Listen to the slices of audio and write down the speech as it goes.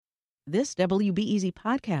This WBEZ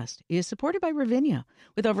podcast is supported by Ravinia,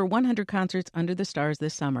 with over 100 concerts under the stars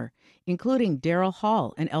this summer, including Daryl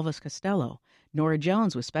Hall and Elvis Costello, Norah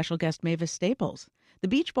Jones with special guest Mavis Staples, The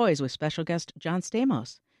Beach Boys with special guest John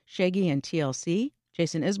Stamos, Shaggy and TLC,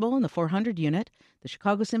 Jason Isbell and the 400 Unit, the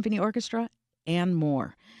Chicago Symphony Orchestra, and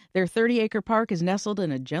more. Their 30-acre park is nestled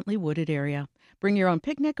in a gently wooded area. Bring your own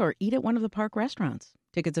picnic or eat at one of the park restaurants.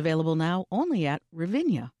 Tickets available now only at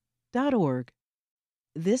ravinia.org.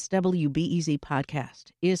 This WBEZ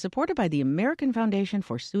podcast is supported by the American Foundation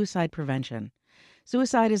for Suicide Prevention.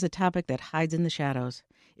 Suicide is a topic that hides in the shadows.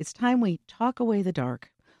 It's time we talk away the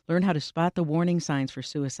dark, learn how to spot the warning signs for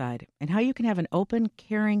suicide, and how you can have an open,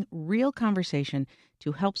 caring, real conversation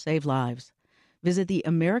to help save lives. Visit the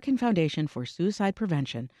American Foundation for Suicide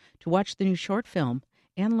Prevention to watch the new short film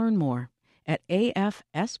and learn more at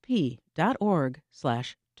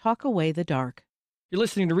afsp.org/talkawaythedark. You're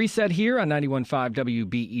listening to Reset here on 91.5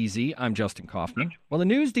 WBEZ. I'm Justin Kaufman. Well, the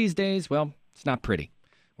news these days, it's not pretty.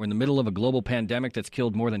 We're in the middle of a global pandemic that's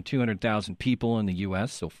killed more than 200,000 people in the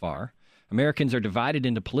U.S. so far. Americans are divided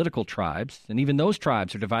into political tribes, and even those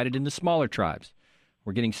tribes are divided into smaller tribes.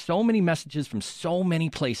 We're getting so many messages from so many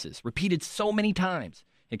places, repeated so many times,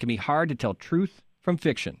 it can be hard to tell truth from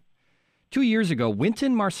fiction. 2 years ago,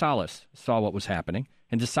 Wynton Marsalis saw what was happening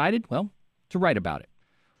and decided, to write about it.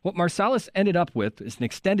 What Marsalis ended up with is an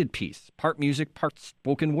extended piece, part music, part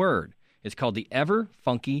spoken word. It's called The Ever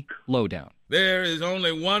Funky Lowdown. There is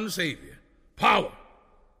only one Savior, power,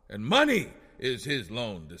 and money is his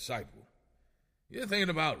lone disciple. You're thinking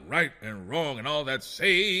about right and wrong and all that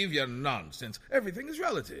savior nonsense. Everything is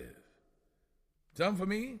relative. Some for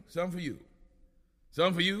me, some for you.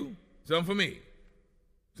 Some for you, some for me.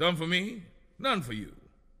 Some for me, none for you.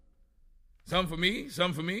 Some for me,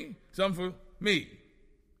 some for me, some for me.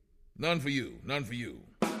 None for you, none for you.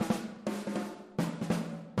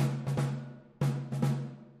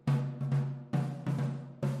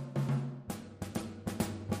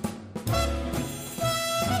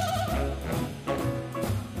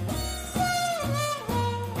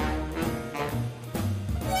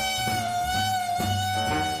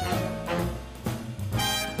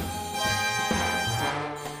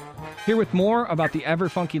 Here with more about the Ever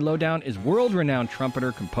Funky Lowdown is world-renowned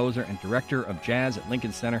trumpeter, composer, and director of jazz at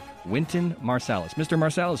Lincoln Center, Wynton Marsalis. Mr.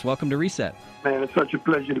 Marsalis, welcome to Reset. Man, it's such a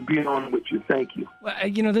pleasure to be on with you. Thank you. Well,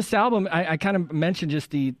 this album, I kind of mentioned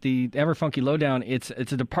just the Ever Funky Lowdown. It's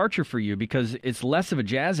a departure for you because it's less of a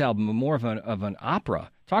jazz album and more of an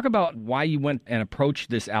opera. Talk about why you went and approached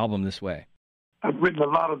this album this way. I've written a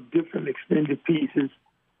lot of different extended pieces,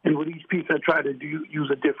 and with each piece I try to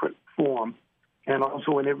use a different form. And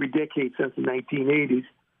also in every decade since the 1980s,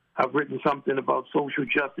 I've written something about social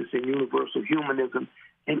justice and universal humanism.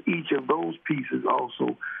 And each of those pieces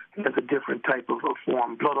also has a different type of a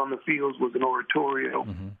form. Blood on the Fields was an oratorio.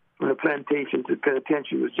 Mm-hmm. From the Plantation to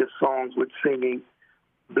Penitentiary was just songs with singing.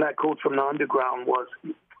 Black Coats from the Underground was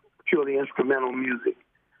purely instrumental music.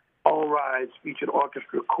 All Rise featured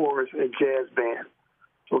orchestra, chorus, and jazz band.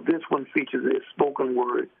 So this one features a spoken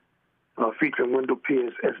word featuring Wendell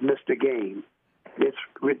Pierce as Mr. Game. It's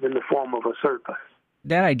written in the form of a circus.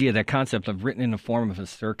 That idea, that concept of written in the form of a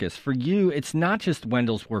circus, for you, it's not just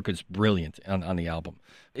Wendell's work is brilliant on the album.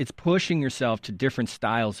 It's pushing yourself to different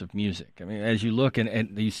styles of music. I mean, as you look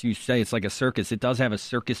and you say it's like a circus, it does have a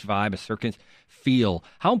circus vibe, a circus feel.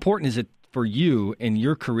 How important is it for you in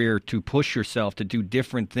your career to push yourself to do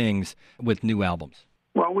different things with new albums?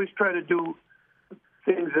 Well, I always try to do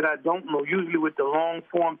things that I don't know. Usually with the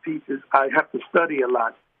long-form pieces, I have to study a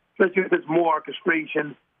lot. Especially if it's more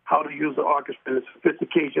orchestration, how to use the orchestra and the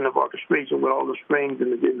sophistication of orchestration with all the strings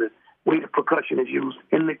and the way the percussion is used.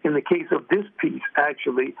 In the case of this piece,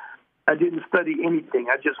 actually, I didn't study anything.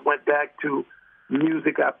 I just went back to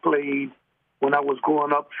music I played when I was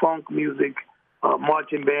growing up, funk music,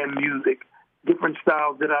 marching band music, different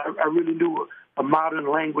styles that I really knew a modern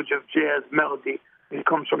language of jazz melody. It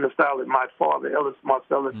comes from the style that my father, Ellis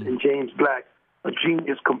Marsalis, and James Black, a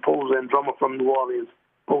genius composer and drummer from New Orleans,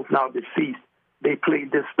 both now deceased, they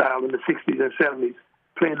played this style in the 60s and 70s,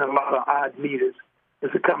 playing a lot of odd meters.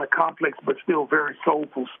 It's a kind of complex but still very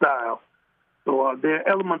soulful style. So there are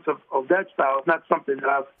elements of that style. It's not something that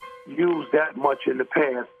I've used that much in the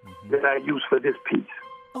past that I use for this piece.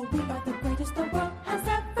 Oh, we are the greatest the world has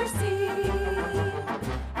ever seen.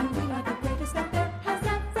 And we are the greatest that there has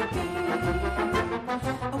ever been.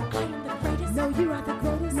 Oh, I am the greatest. No, you are the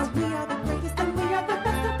greatest. No, we are the greatest. And we are the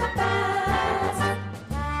best of the best.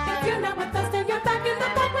 If you're not with us, then you're back in the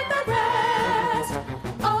back with the rest.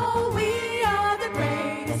 Oh, we are the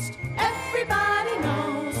greatest. Everybody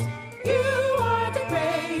knows you are the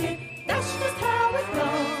greatest. That's just how it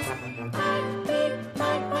goes.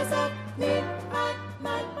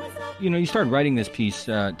 You started writing this piece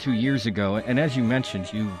 2 years ago, and as you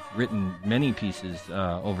mentioned, you've written many pieces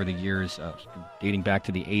over the years, dating back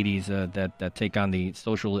to the 80s, that take on the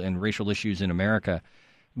social and racial issues in America.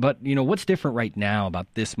 But, what's different right now about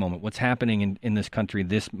this moment? What's happening in this country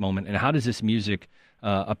this moment, and how does this music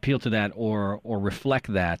appeal to that or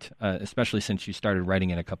reflect that, especially since you started writing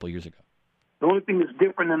it a couple years ago? The only thing that's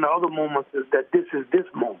different in the other moments is that this is this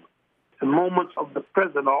moment. The moments of the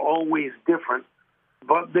present are always different,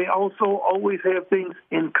 but they also always have things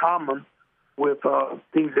in common with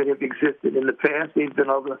things that have existed in the past. There's been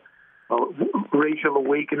other racial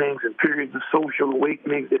awakenings and periods of social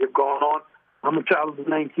awakenings that have gone on. I'm a child of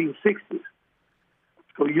the 1960s,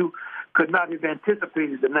 so you could not have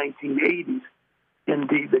anticipated the 1980s and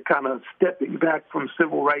the kind of stepping back from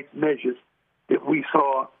civil rights measures that we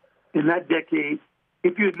saw in that decade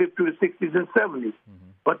if you had lived through the 60s and 70s. Mm-hmm.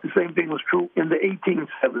 But the same thing was true in the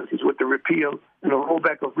 1870s with the repeal and the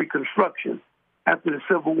rollback of Reconstruction. After the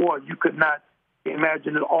Civil War, you could not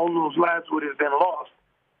imagine that all those lives would have been lost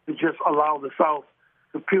to just allow the South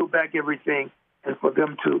to peel back everything and for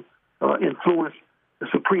them to influence the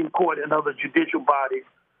Supreme Court and other judicial bodies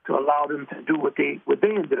to allow them to do what they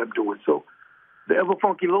ended up doing. So the Ever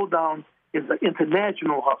Funky Lowdown is an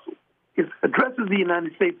international hustle. It addresses the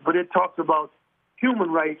United States, but it talks about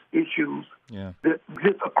human rights issues that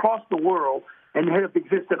exist across the world and have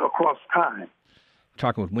existed across time. We're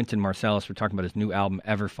talking with Wynton Marsalis. We're talking about his new album,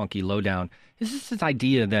 Ever Funky Lowdown. Is this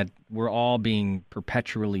idea that we're all being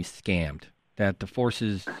perpetually scammed, that the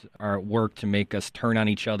forces are at work to make us turn on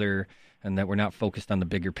each other and that we're not focused on the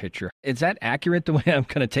bigger picture? Is that accurate, the way I'm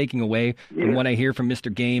kind of taking away from what I hear from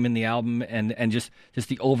Mr. Game in the album and just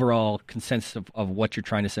the overall consensus of what you're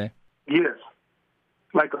trying to say? Yes,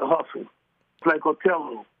 like a hustle. It's like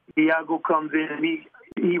Othello. Iago comes in and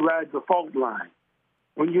he rides the fault line.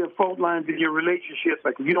 When you have fault lines in your relationships,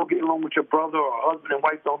 like if you don't get along with your brother or husband and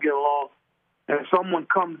wife don't get along, and someone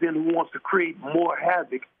comes in who wants to create more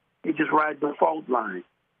havoc, they just ride the fault line.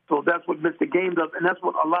 So that's what Mr. Game does, and that's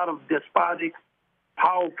what a lot of despotic,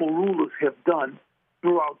 powerful rulers have done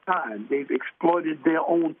throughout time. They've exploited their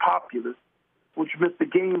own populace, which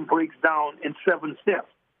Mr. Game breaks down in 7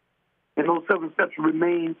 steps. And those 7 steps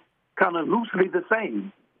remain kind of loosely the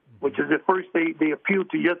same, which is at first they appeal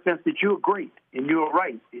to your sense that you're great and you're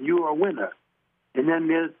right and you're a winner. And then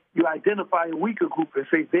you identify a weaker group and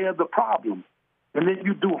say they're the problem. And then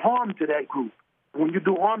you do harm to that group. When you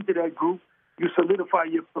do harm to that group, you solidify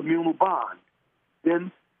your communal bond.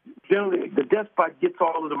 Then generally the despot gets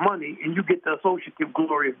all of the money and you get the associative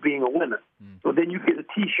glory of being a winner. So then you get a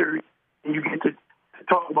T-shirt and you get to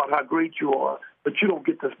talk about how great you are, but you don't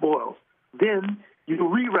get the spoils. Then you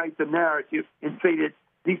rewrite the narrative and say that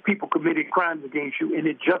these people committed crimes against you and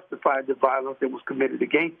it justified the violence that was committed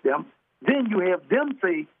against them. Then you have them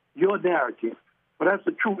say your narrative. But that's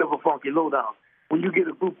the truth of a funky lowdown. When you get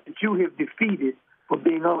a group that you have defeated for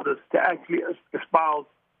being others to actually espouse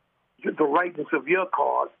the rightness of your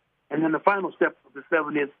cause. And then the final step of the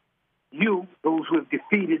 7 is you, those who have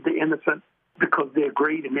defeated the innocent because they're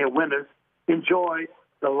great and they're winners, enjoy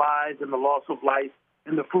the lies and the loss of life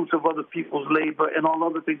and the fruits of other people's labor and all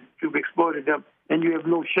other things that you've exploited them, and you have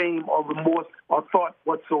no shame or remorse or thought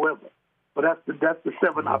whatsoever. But that's the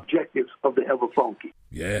 7 objectives of the Ever Funky.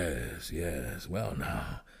 Yes. Well,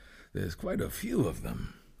 now, there's quite a few of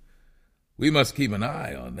them. We must keep an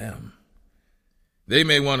eye on them. They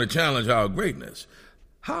may want to challenge our greatness.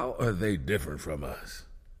 How are they different from us?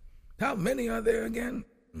 How many are there again?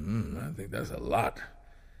 I think that's a lot.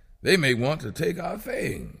 They may want to take our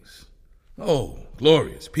things. Oh,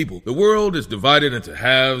 glorious people. The world is divided into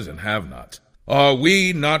haves and have-nots. Are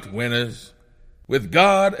we not winners? With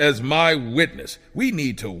God as my witness, we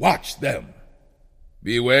need to watch them.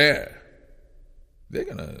 Beware. They're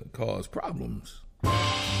going to cause problems.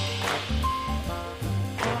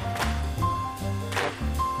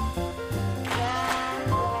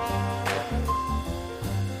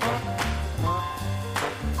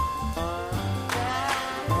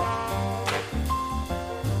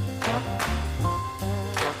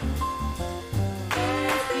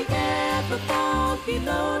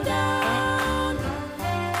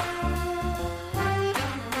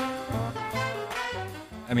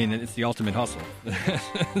 I mean, it's the ultimate hustle.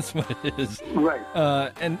 That's what it is. Right.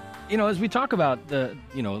 And, as we talk about the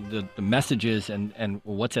messages and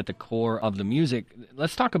what's at the core of the music,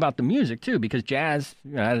 let's talk about the music, too, because jazz,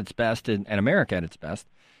 at its best and America at its best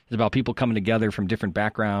is about people coming together from different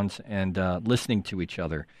backgrounds and listening to each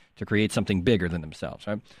other to create something bigger than themselves,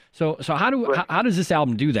 right? So how does this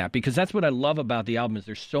album do that? Because that's what I love about the album is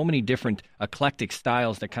there's so many different eclectic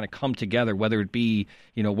styles that kind of come together, whether it be,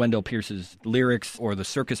 Wendell Pierce's lyrics or the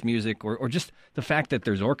circus music or just the fact that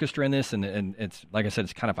there's orchestra in this and it's, like I said,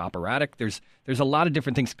 it's kind of operatic. There's a lot of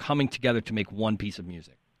different things coming together to make one piece of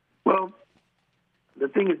music. Well, the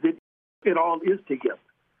thing is that it all is together.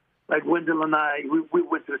 Like Wendell and I, we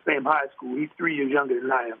went to the same high school. He's 3 years younger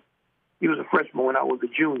than I am. He was a freshman when I was a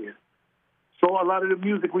junior. So a lot of the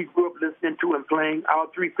music we grew up listening to and playing, our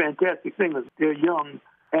three fantastic singers, they're young.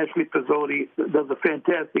 Ashley Fazzotti does a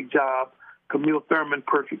fantastic job. Camille Thurman,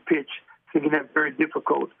 perfect pitch, singing that very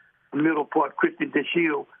difficult middle part. Christy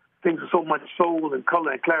DeShield sings with so much soul and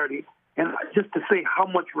color and clarity. And just to say how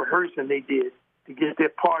much rehearsing they did to get their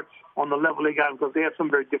parts on the level they got, because they have some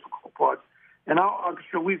very difficult parts. And our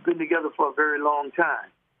orchestra, we've been together for a very long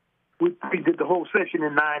time. We did the whole session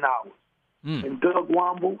in 9 hours. And Doug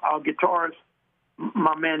Womble, our guitarist,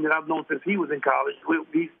 my man that I've known since he was in college,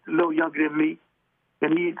 he's a little younger than me,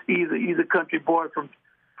 and he's a country boy from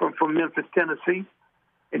Memphis, Tennessee,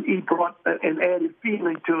 and he brought an added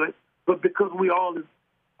feeling to it. But because we all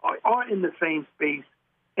are in the same space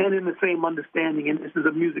and in the same understanding, and this is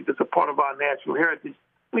a music that's a part of our national heritage,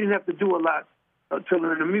 we didn't have to do a lot to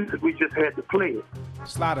learn the music. We just had to play it.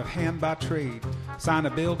 Sleight of hand by trade. Sign a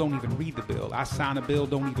bill, don't even read the bill. I sign a bill,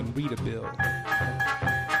 don't even read a bill.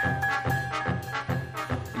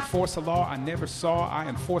 Enforce a law I never saw. I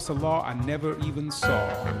enforce a law I never even saw.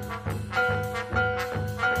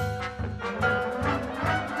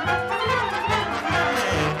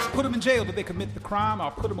 Put them in jail, did they commit the crime?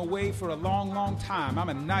 I'll put them away for a long, long time. I'm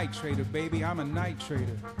a night trader, baby, I'm a night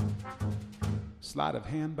trader. Sleight of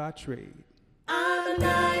hand by trade. I'm a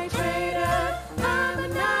night trader, I'm a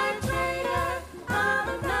night trader, I'm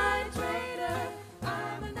a night trader,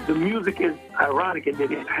 I'm a night. The music is ironic in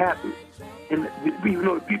that it's happy. And even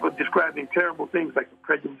though people are describing terrible things like the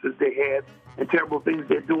prejudices they had and terrible things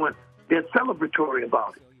they're doing, they're celebratory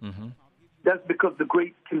about it. Mm-hmm. That's because the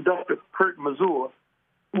great conductor, Kurt Masur,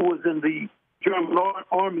 who was in the German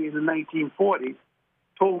army in the 1940s,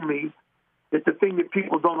 told me that the thing that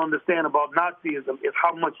people don't understand about Nazism is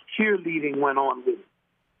how much cheerleading went on with it.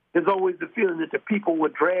 There's always the feeling that the people were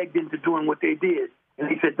dragged into doing what they did. And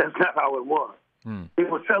he said that's not how it was. They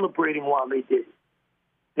were celebrating while they did it.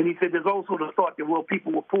 And he said there's also the thought that, well,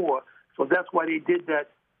 people were poor, so that's why they did that,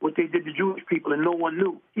 what they did to Jewish people, and no one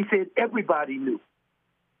knew. He said everybody knew.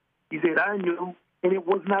 He said, I knew, and it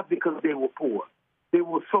was not because they were poor. They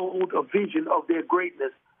were sold a vision of their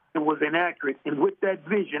greatness and was inaccurate. And with that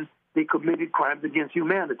vision, they committed crimes against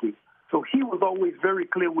humanity. So he was always very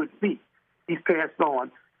clear with me. He's passed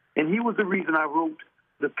on. And he was the reason I wrote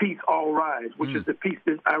the piece All Rise, which is the piece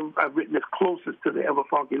that I've written that's closest to the Ever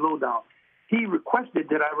Funky Lowdown. He requested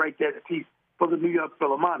that I write that piece for the New York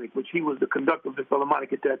Philharmonic, which he was the conductor of the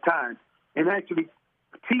Philharmonic at that time, and actually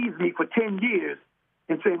teased me for 10 years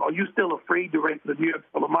and saying, are you still afraid to write for the New York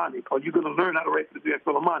Philharmonic? Are you going to learn how to write for the New York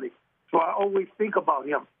Philharmonic? So I always think about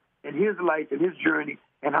him and his life and his journey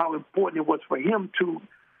and how important it was for him to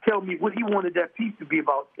tell me what he wanted that piece to be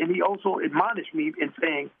about. And he also admonished me in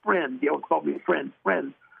saying, friend, he always called me a friend,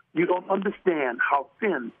 you don't understand how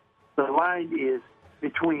thin the line is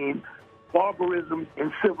between barbarism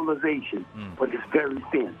and civilization, but it's very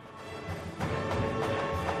thin.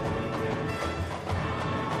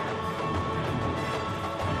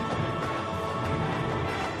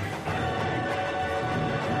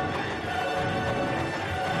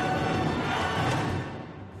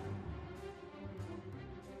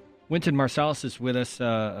 Wynton Marsalis is with us,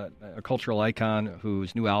 a cultural icon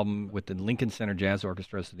whose new album with the Lincoln Center Jazz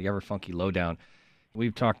Orchestra is the Ever Funky Lowdown.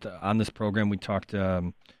 We've talked on this program, we talked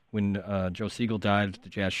when Joe Siegel died at the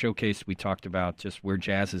Jazz Showcase, we talked about just where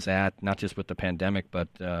jazz is at, not just with the pandemic, but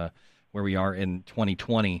where we are in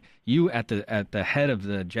 2020. You at the head of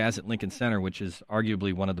the Jazz at Lincoln Center, which is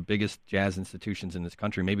arguably one of the biggest jazz institutions in this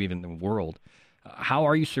country, maybe even the world. How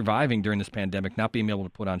are you surviving during this pandemic, not being able to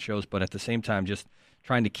put on shows, but at the same time just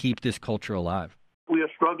trying to keep this culture alive? We are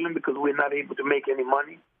struggling because we're not able to make any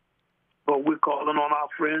money, but we're calling on our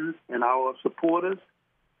friends and our supporters.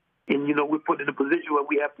 And, we're put in a position where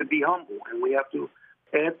we have to be humble and we have to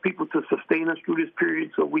ask people to sustain us through this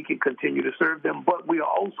period so we can continue to serve them. But we are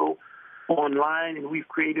also online, and we've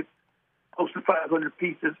created close to 500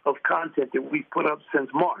 pieces of content that we've put up since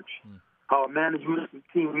March. Our management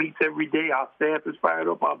team meets every day. Our staff is fired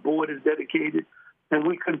up. Our board is dedicated. And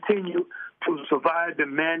we continue to survive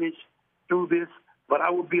and manage through this. But I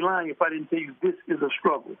would be lying if I didn't tell you this is a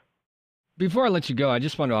struggle. Before I let you go, I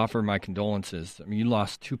just want to offer my condolences. I mean, you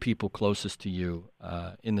lost two people closest to you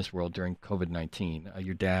in this world during COVID-19.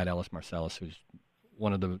 Your dad, Ellis Marsalis, who's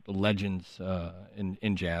one of the legends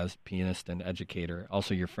in jazz, pianist and educator.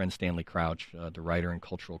 Also, your friend Stanley Crouch, the writer and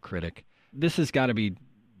cultural critic. This has got to be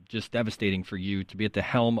just devastating for you to be at the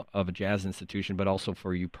helm of a jazz institution, but also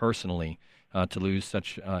for you personally to lose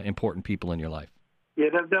such important people in your life. Yeah,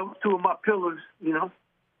 that was two of my pillars, you know.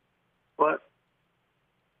 But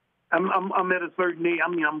I'm at a certain age. I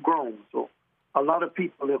mean, I'm grown, so a lot of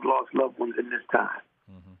people have lost loved ones in this time.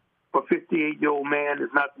 Mm-hmm. For a 58-year-old man,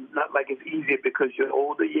 it's not like it's easier because you're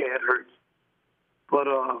older. Yeah, it hurts. But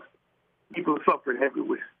people are suffering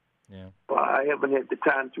everywhere. Yeah. But I haven't had the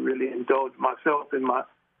time to really indulge myself in my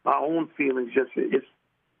own feelings. Just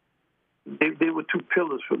they were two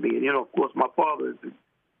pillars for me. And, you know, of course, my father is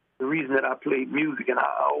the reason that I played music, and I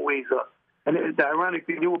always and the ironic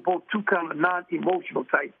thing, they were both two kind of non-emotional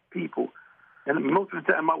type people. And most of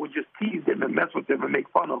the time I would just tease them and mess with them and make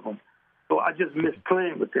fun of them. So I just miss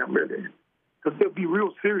playing with them, really. Because they'll be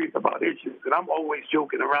real serious about issues, and I'm always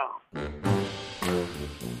joking around.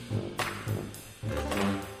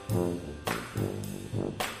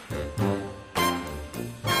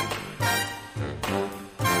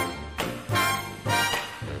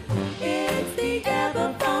 It's the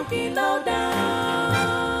Ever Funky Lowdown.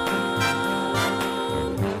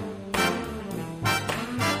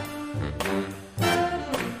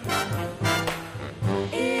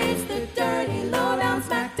 It's the Dirty Lowdown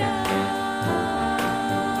Smackdown.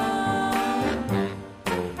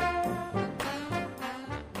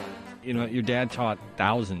 You know, your dad taught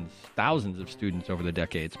thousands of students over the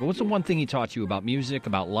decades. But what's the one thing he taught you about music,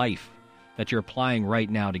 about life, that you're applying right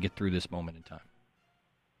now to get through this moment in time?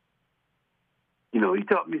 You know, he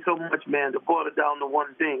taught me so much, man, to boil it down to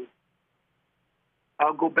one thing.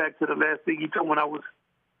 I'll go back to the last thing he told me when I was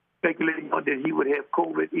speculating on that he would have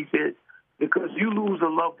COVID. He said, because you lose a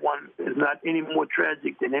loved one is not any more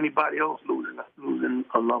tragic than anybody else losing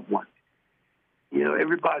a loved one. You know,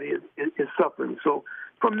 everybody is suffering. So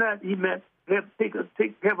from that, he meant have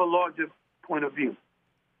a larger point of view.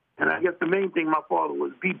 And I guess the main thing my father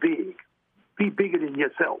was be big. Be bigger than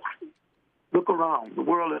yourself. Look around. The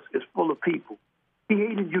world is full of people. He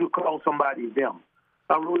hated you to call somebody them.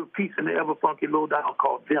 I wrote a piece in the Ever Funky Lowdown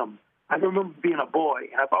called Them. I remember being a boy,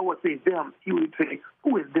 and if I would say them, he would say,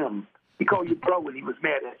 who is them? He called you bro when he was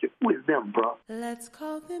mad at you. Who is them, bro? Let's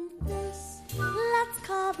call them this, let's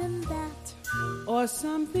call them that, or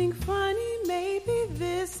something funny, maybe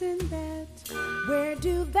this and that. Where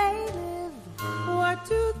do they live? What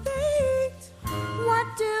do they eat? What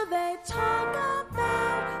do they talk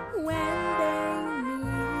about when they meet?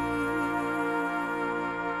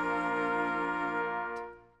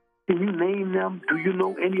 Can you name them? Do you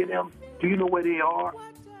know any of them? Do you know where they are?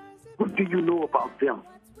 What do you know about them?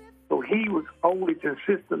 So he was always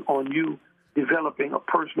insistent on you developing a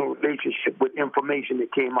personal relationship with information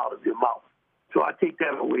that came out of your mouth. So I take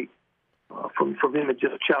that away from him and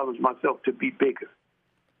just challenge myself to be bigger.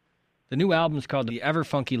 The new album is called The Ever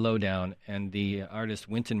Funky Lowdown, and the artist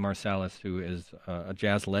Wynton Marsalis, who is a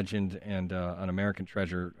jazz legend and an American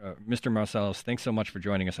treasure. Mr. Marsalis, thanks so much for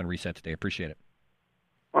joining us on Reset today. Appreciate it.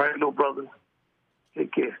 All right, little brother.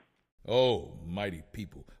 Take care. Oh, mighty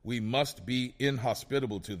people, we must be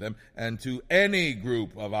inhospitable to them and to any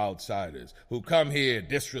group of outsiders who come here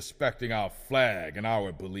disrespecting our flag and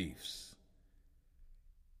our beliefs.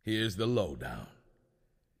 Here's the lowdown.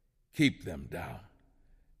 Keep them down.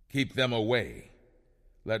 Keep them away.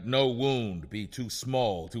 Let no wound be too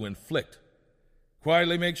small to inflict.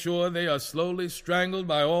 Quietly make sure they are slowly strangled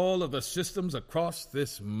by all of the systems across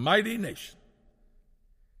this mighty nation.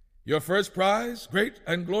 Your first prize, great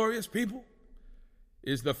and glorious people,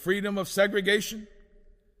 is the freedom of segregation,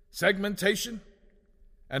 segmentation,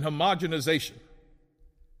 and homogenization.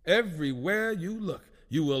 Everywhere you look,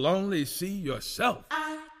 you will only see yourself.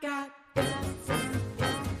 I got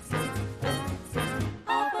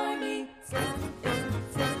all for me.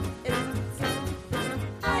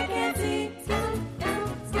 I can see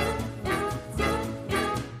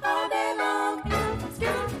all day long.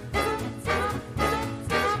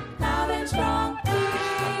 Loud and strong. We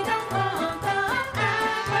don't want the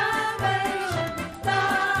aggravation.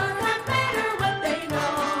 Doesn't matter what they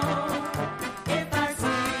know. If I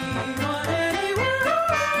see one anywhere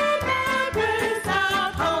around my place,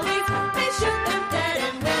 I'll police. They shoot them dead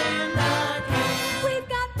and then again. We've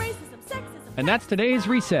got racism, sexism. And that's today's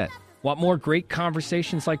Reset. Want more great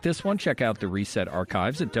conversations like this one? Check out the Reset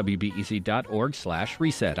archives at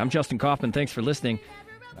wbez.org/reset. I'm Justin Kaufman. Thanks for listening.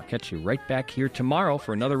 I'll catch you right back here tomorrow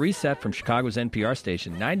for another Reset from Chicago's NPR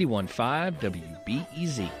station, 91.5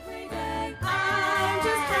 WBEZ. Every day.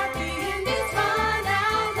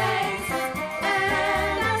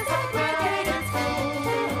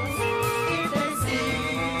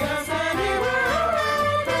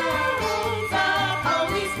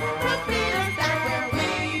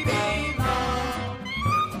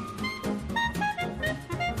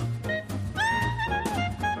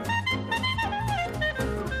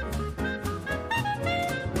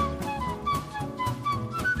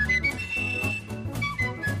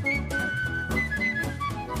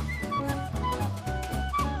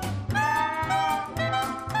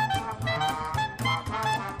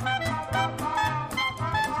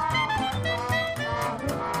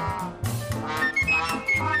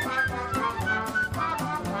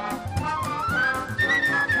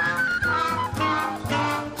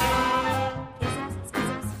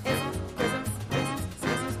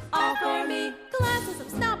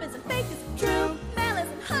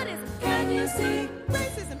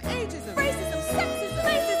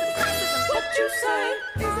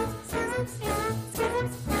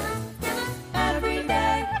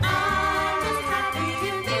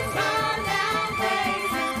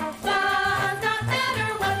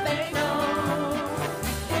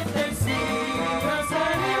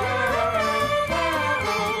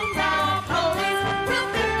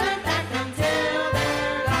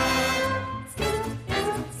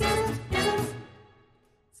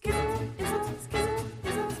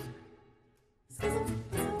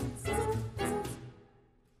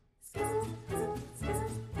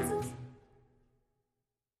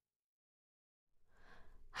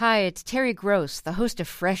 Hi, it's Terry Gross, the host of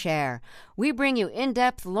Fresh Air. We bring you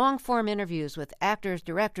in-depth, long-form interviews with actors,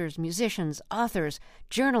 directors, musicians, authors,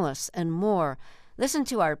 journalists, and more. Listen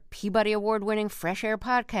to our Peabody Award-winning Fresh Air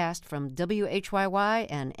podcast from WHYY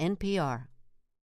and NPR.